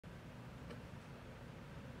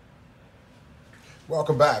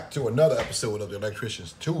Welcome back to another episode of the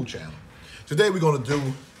Electrician's Tool Channel. Today we're going to do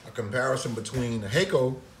a comparison between the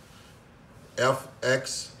HAKKO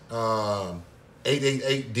FX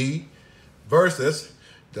 888D versus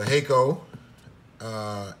the HAKKO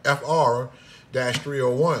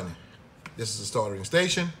FR-301. This is a soldering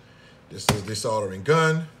station. This is the soldering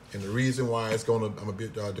gun, and the reason why it's going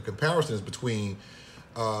to the comparison is between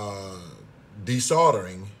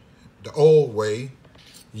desoldering the old way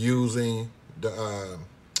using the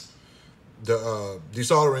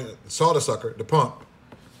desoldering solder sucker, the pump,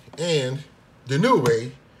 and the new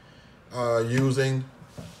way using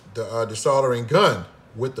the desoldering gun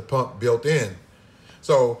with the pump built in.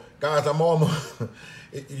 So, guys, I'm almost,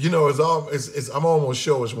 I'm almost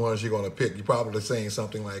sure which ones you're going to pick. You're probably saying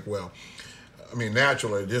something like, well, I mean,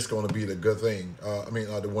 naturally, this is going to be the good thing.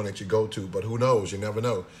 The one that you go to, but who knows? You never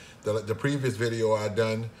know. The previous video I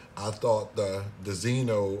done, I thought the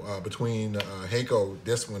Xeno between HAKKO,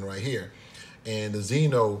 this one right here, and the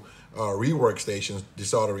Xeno rework station,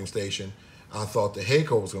 desoldering station, I thought the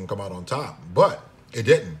HAKKO was going to come out on top, but it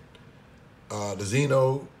didn't. The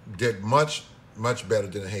Xeno did much better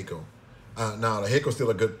than the HAKKO. Now, the HAKKO's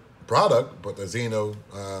still a good product, but the Xeno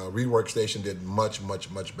rework station did much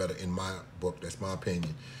better in my book. That's my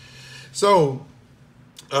opinion. So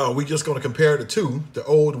we're just going to compare the two, the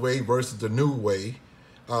old way versus the new way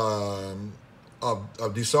of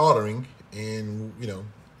desoldering, and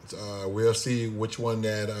we'll see which one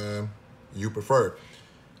that you prefer.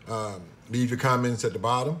 Leave your comments at the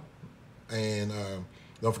bottom, and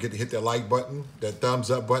don't forget to hit that like button, that thumbs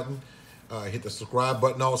up button, hit the subscribe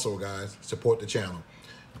button also, guys. Support the channel.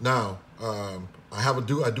 Now, I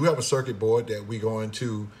do have a circuit board that we're going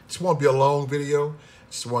to, this won't be a long video,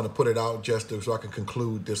 just want to put it out so I can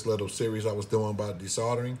conclude this little series I was doing about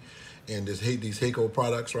desoldering and these HAKKO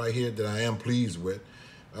products right here that I am pleased with.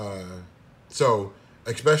 So,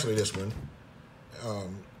 especially this one.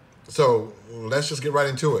 So let's just get right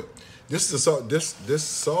into it. This is this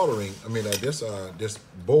soldering, this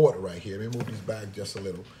board right here. Let me move these back just a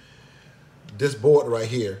little. This board right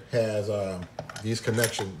here has this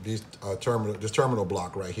terminal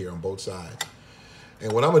block right here on both sides.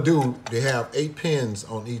 And what I'm gonna do, they have 8 pins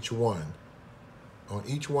on each one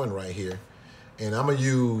right here, and I'm gonna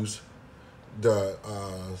use the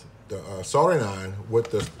soldering iron with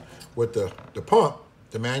the pump,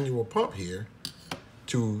 the manual pump here,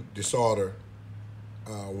 to desolder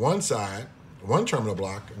one side, one terminal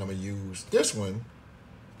block, and I'm gonna use this one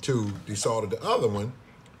to desolder the other one,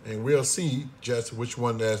 and we'll see just which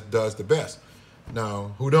one that does the best.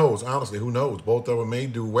 Now, who knows? Honestly, who knows? Both of them may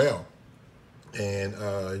do well. And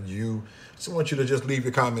just want you to just leave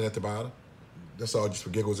your comment at the bottom. That's all, just for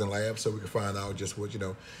giggles and laughs, so we can find out just which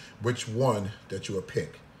one that you will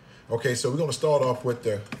pick. Okay, so we're gonna start off with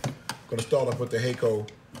the HAKKO.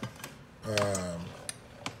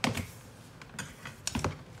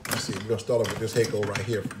 Let's see, we're gonna start off with this HAKKO right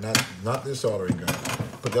here, not this soldering gun.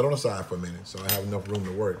 Put that on the side for a minute so I have enough room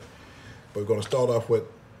to work. But we're gonna start off with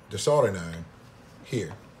the soldering iron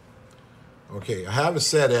here. Okay, I have it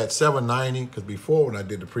set at 790 because before, when I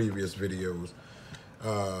did the previous videos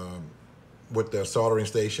with the soldering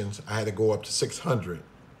stations, I had to go up to 600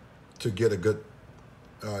 to get a good,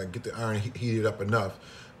 get the iron heated up enough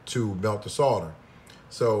to melt the solder.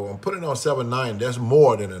 So I'm putting it on 790. That's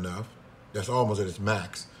more than enough. That's almost at its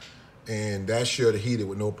max, and that should heat it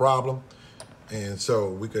with no problem. And so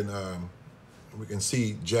we can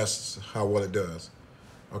see just how well it does.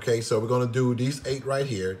 Okay, so we're going to do these 8 right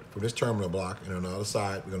here for this terminal block, and on the other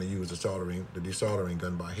side, we're going to use the desoldering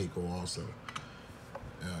gun by HAKKO also.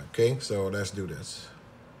 Okay, so let's do this.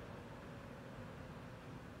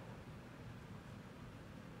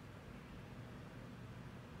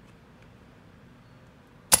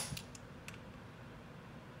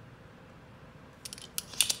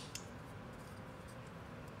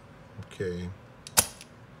 Okay.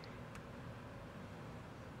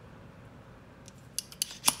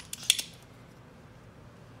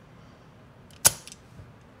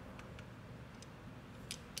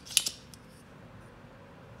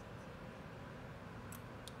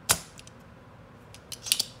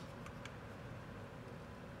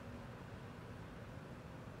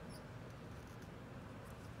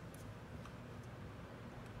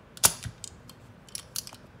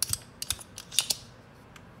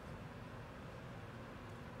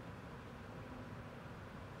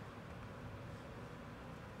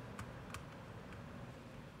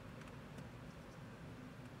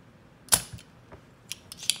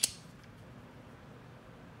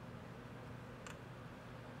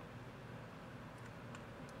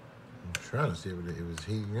 Trying to see if it was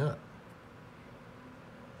heating up.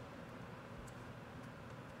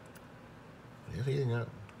 It's heating up.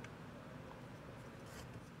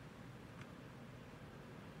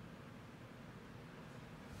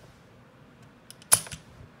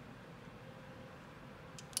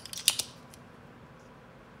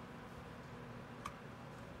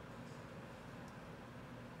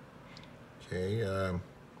 Okay,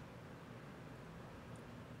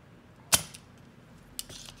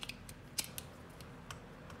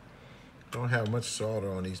 don't have much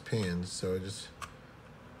solder on these pins, so it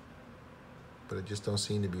just don't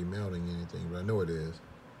seem to be melting anything, but I know it is.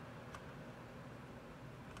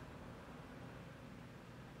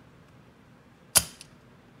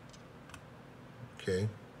 Okay,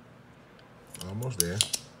 almost there.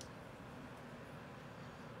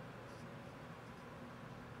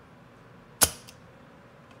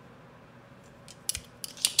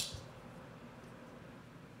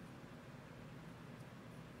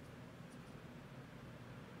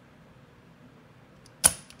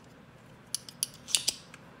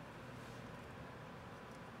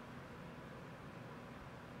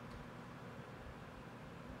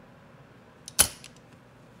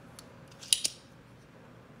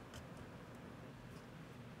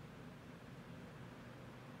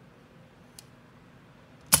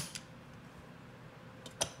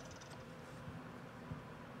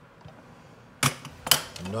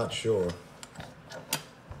 I'm not sure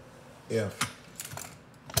if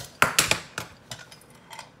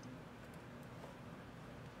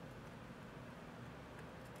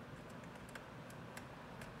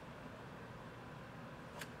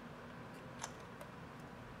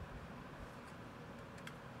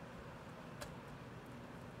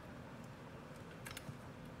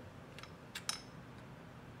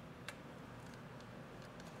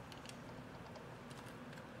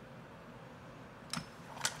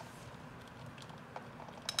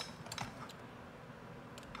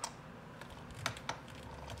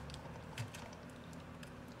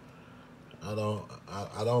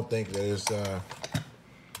I don't think there's I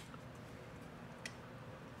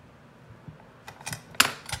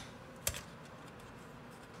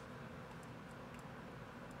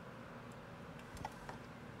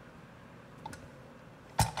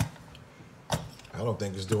don't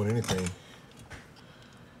think it's doing anything.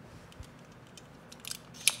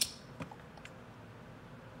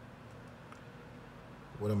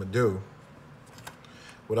 What I'm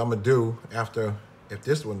gonna do after, if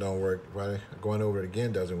this one don't work, right, going over it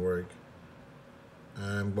again doesn't work,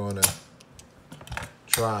 I'm gonna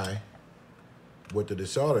try with the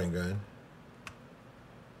desoldering gun.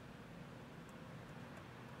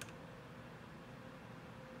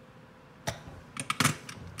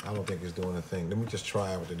 I don't think it's doing a thing. Let me just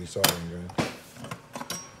try with the desoldering gun.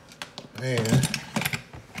 And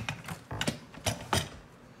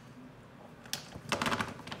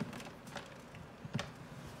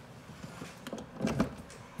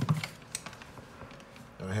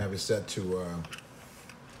I have it set to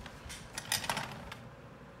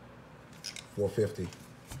 450.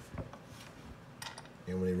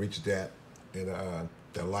 And when it reaches that,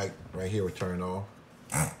 the light right here will turn off.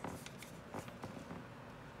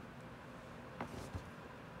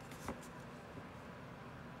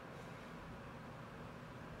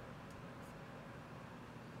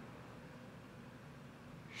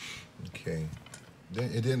 Okay,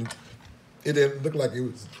 then it didn't look like it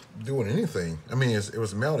was doing anything. I mean, it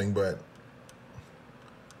was melting, but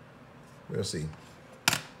we'll see.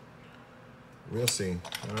 We'll see.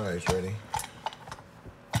 All right, it's ready.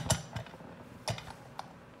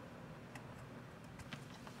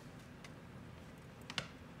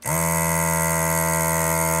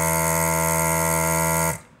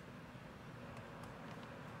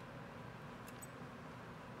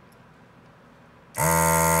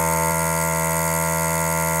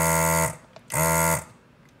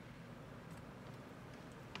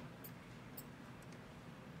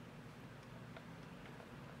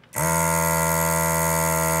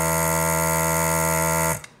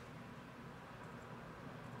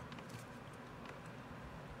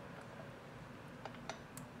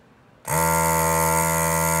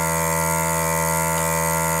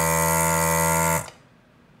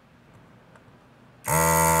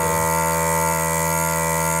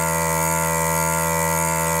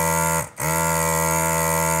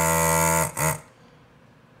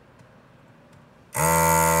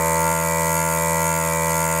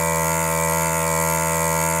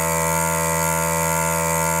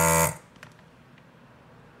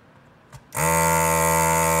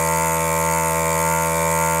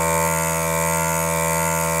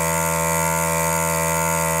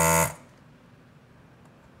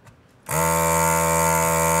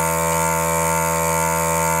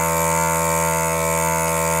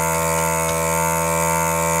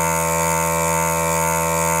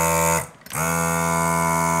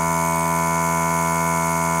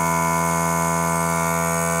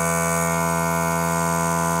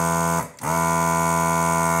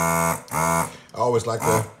 always like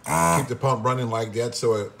to keep the pump running like that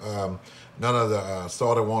so it, none of the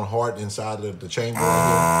solder won't harden inside of the chamber right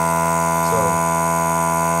here. So,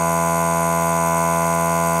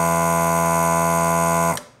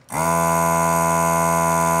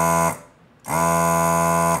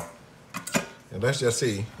 and let's just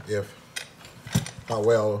see how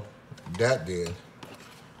well that did.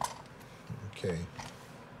 Okay.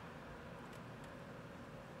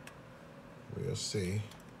 We'll see.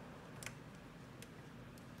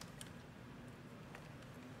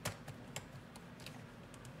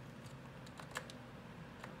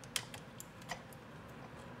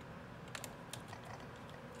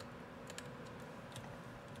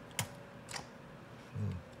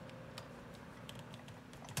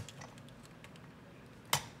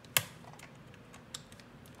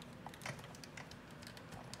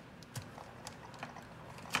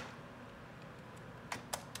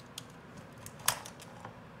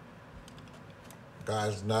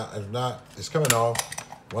 Guys, it's coming off.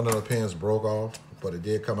 One of the pins broke off, but it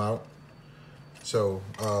did come out. So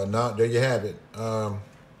now there you have it.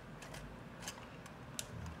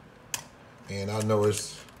 And I know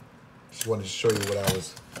just wanted to show you what I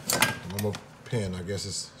was. One more pin, I guess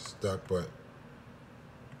it's stuck, but.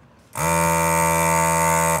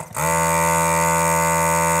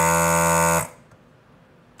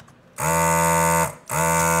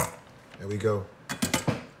 There we go.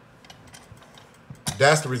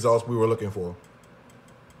 That's the results we were looking for.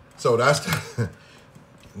 So that's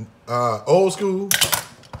old school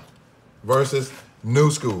versus new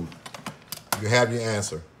school. You have your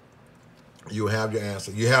answer. You have your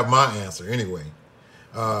answer. You have my answer anyway.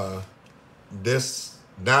 This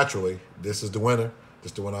is the winner.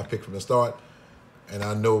 This is the one I picked from the start. And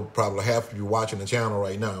I know probably half of you watching the channel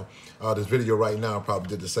right now, this video right now probably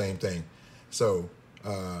did the same thing. So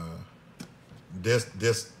this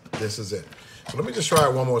is it. So let me just try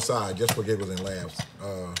it one more side, just for giggles and laughs.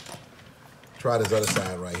 Try this other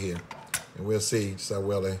side right here, and we'll see just how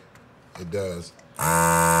well it does.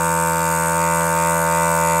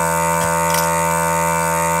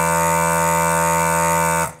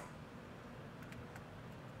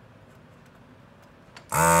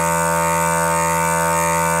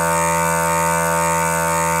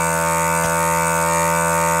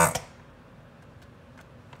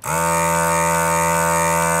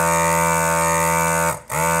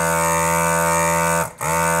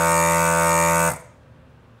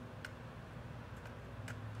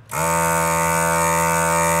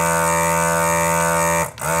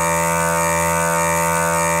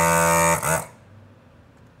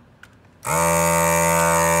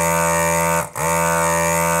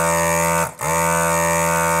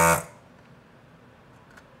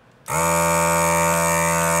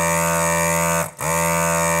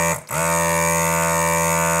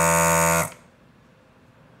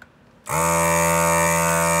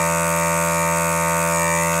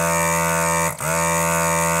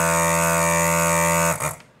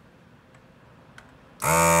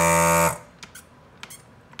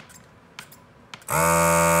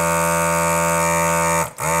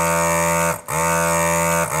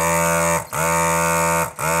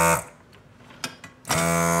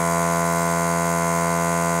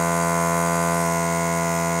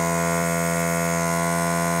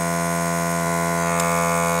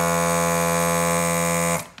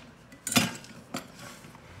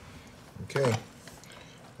 Okay,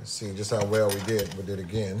 let's see just how well we did with it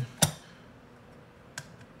again.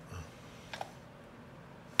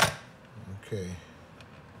 Okay.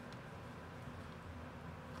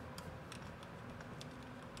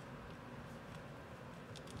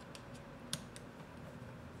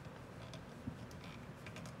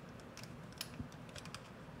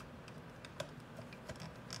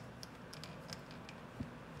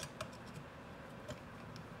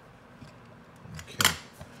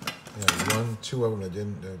 Two of them that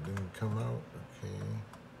didn't come out. Okay.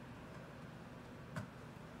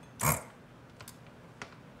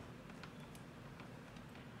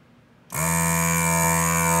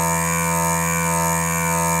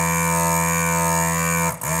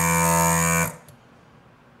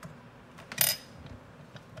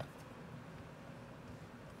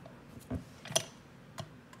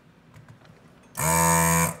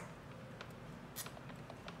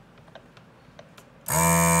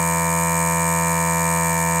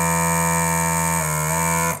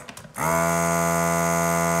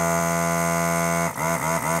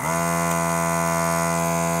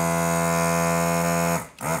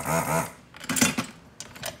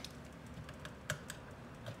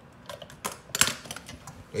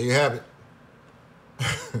 There you have it.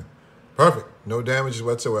 Perfect. No damages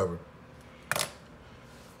whatsoever.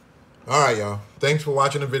 All right, y'all. Thanks for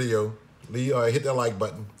watching the video. Hit that like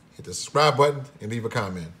button, hit the subscribe button, and leave a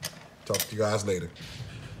comment. Talk to you guys later.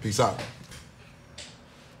 Peace out.